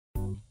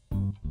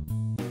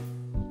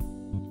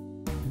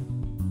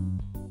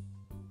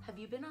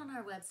been on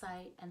our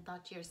website and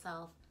thought to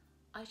yourself,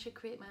 I should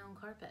create my own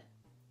carpet?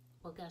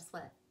 Well, guess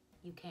what?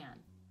 You can.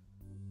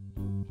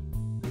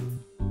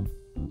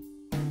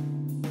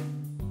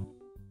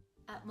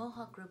 At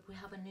Mohawk Group, we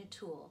have a new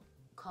tool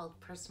called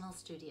Personal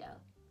Studio,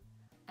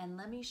 and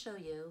let me show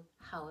you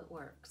how it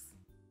works.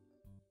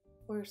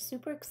 We're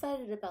super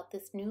excited about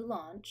this new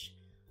launch.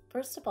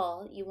 First of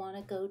all, you want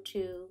to go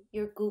to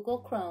your Google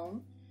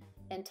Chrome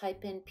and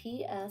type in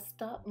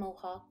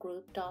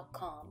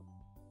ps.mohawkgroup.com.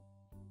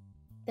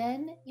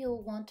 Then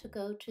you'll want to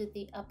go to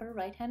the upper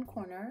right-hand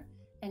corner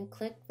and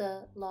click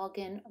the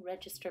Login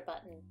Register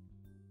button.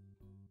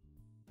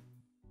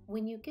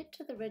 When you get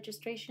to the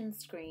registration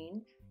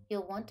screen,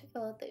 you'll want to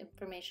fill out the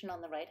information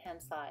on the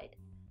right-hand side.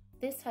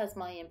 This has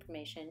my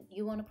information.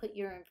 You want to put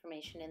your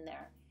information in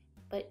there.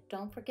 But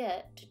don't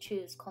forget to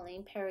choose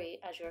Colleen Perry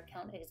as your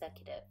account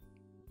executive.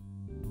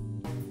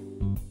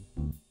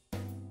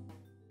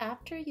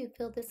 After you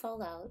fill this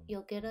all out,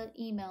 you'll get an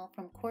email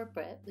from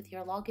corporate with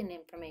your login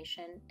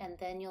information, and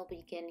then you'll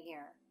begin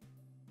here.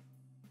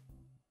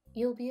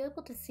 You'll be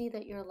able to see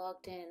that you're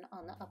logged in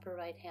on the upper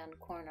right hand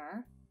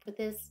corner. For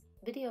this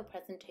video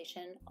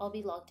presentation, I'll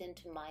be logged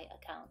into my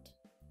account.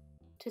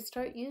 To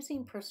start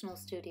using Personal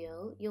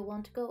Studio, you'll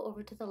want to go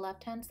over to the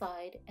left hand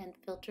side and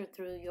filter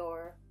through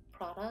your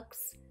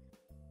products.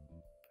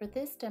 For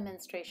this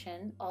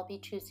demonstration, I'll be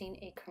choosing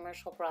a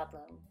commercial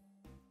broadloom.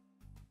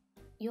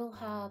 You'll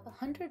have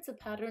hundreds of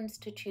patterns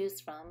to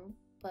choose from,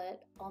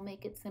 but I'll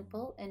make it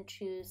simple and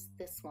choose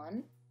this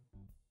one.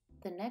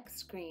 The next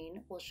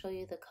screen will show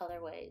you the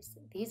colorways.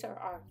 These are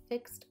our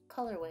fixed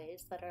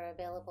colorways that are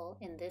available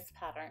in this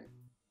pattern.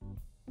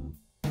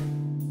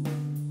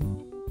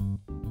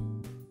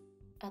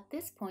 At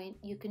this point,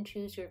 you can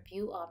choose your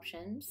view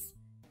options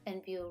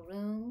and view a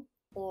room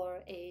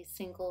or a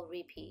single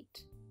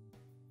repeat.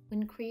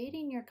 When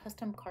creating your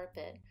custom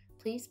carpet,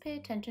 please pay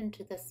attention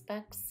to the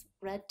Specs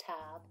red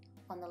tab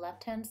on the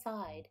left-hand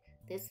side.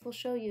 This will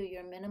show you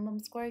your minimum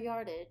square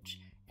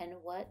yardage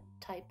and what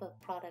type of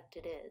product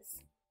it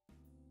is.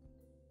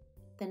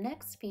 The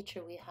next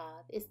feature we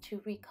have is to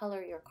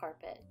recolor your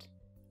carpet,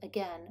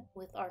 again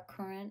with our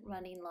current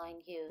running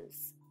line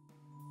hues.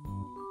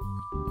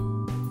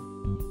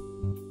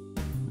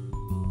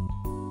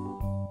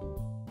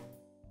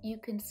 You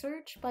can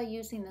search by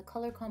using the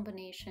color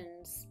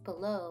combinations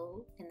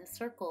below in the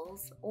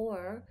circles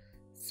or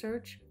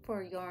search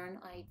for yarn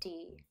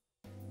ID.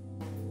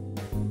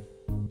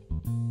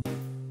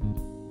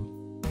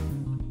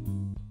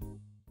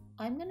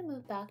 I'm going to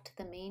move back to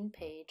the main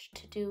page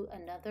to do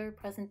another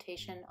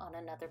presentation on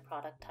another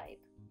product type.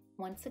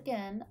 Once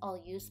again,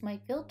 I'll use my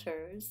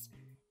filters,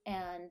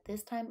 and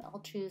this time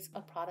I'll choose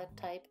a product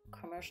type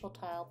commercial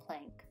tile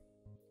plank.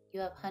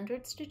 You have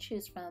hundreds to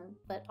choose from,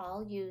 but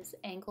I'll use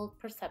angled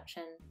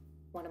perception,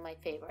 one of my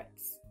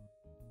favorites.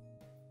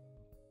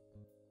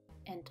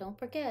 And don't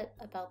forget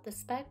about the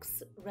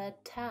Specs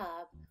red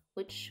tab,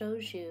 which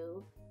shows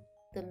you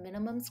the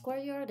minimum square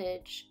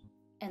yardage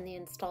and the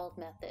installed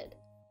method.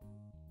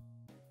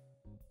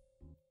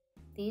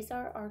 These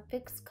are our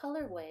fixed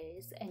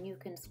colorways, and you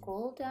can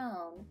scroll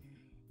down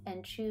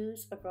and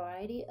choose a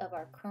variety of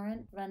our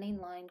current running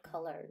line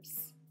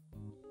colors.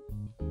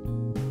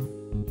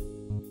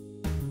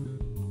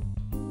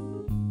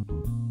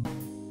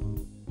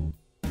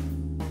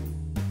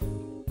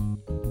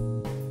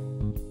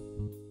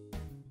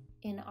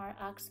 In our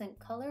Accent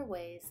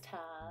Colorways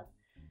tab,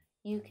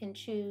 you can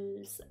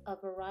choose a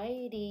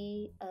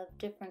variety of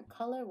different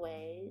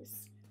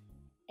colorways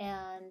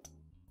and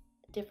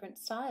different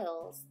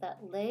styles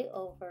that lay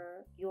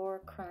over your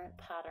current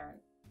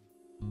pattern.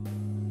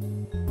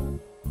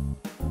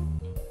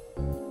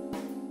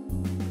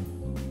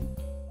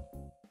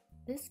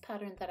 This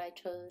pattern that I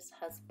chose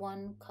has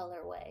one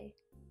colorway.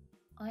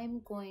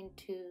 I'm going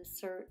to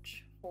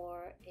search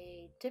for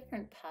a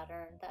different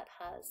pattern that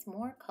has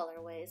more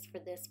colorways for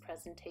this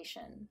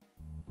presentation.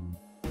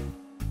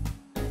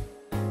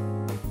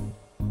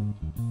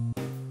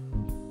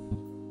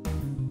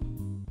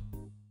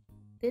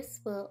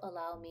 This will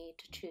allow me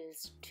to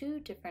choose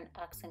two different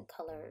accent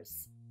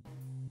colors.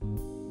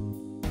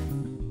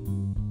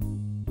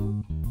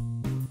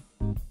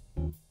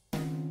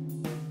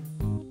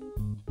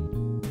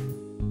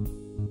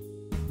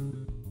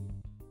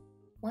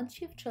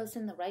 Once you've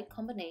chosen the right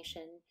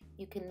combination,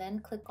 you can then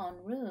click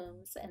on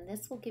Rooms, and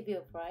this will give you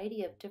a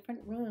variety of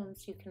different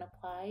rooms you can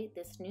apply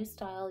this new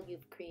style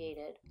you've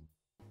created.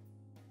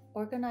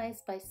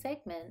 Organized by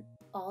segment,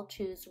 I'll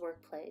choose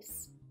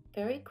Workplace.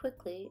 Very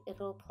quickly,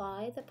 it'll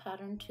apply the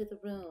pattern to the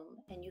room,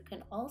 and you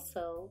can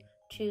also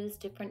choose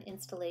different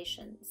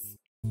installations.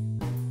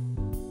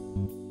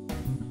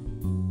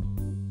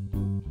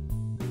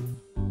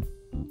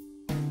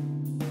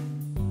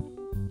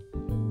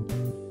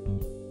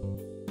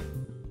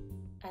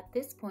 At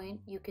this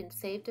point, you can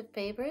save to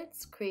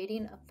favorites,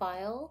 creating a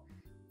file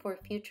for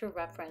future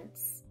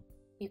reference.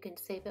 You can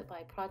save it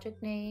by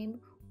project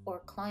name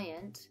or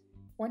client.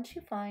 Once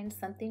you find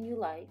something you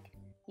like,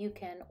 you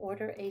can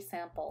order a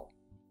sample.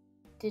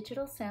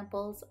 Digital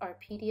samples are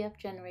PDF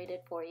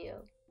generated for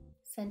you.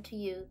 sent to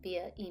you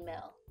via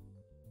email.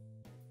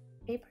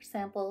 Paper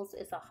samples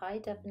is a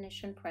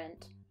high-definition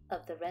print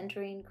of the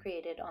rendering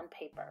created on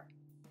paper.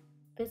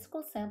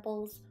 Physical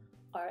samples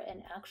are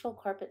an actual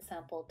carpet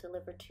sample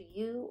delivered to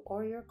you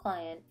or your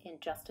client in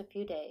just a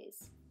few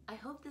days. I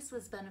hope this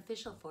was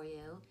beneficial for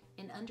you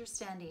in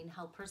understanding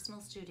how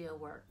Personal Studio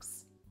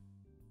works.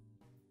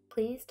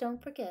 Please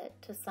don't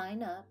forget to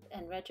sign up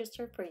and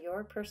register for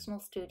your Personal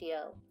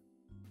Studio.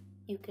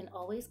 You can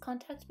always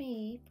contact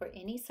me for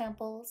any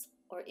samples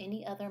or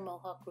any other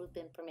Mohawk Group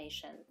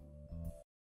information.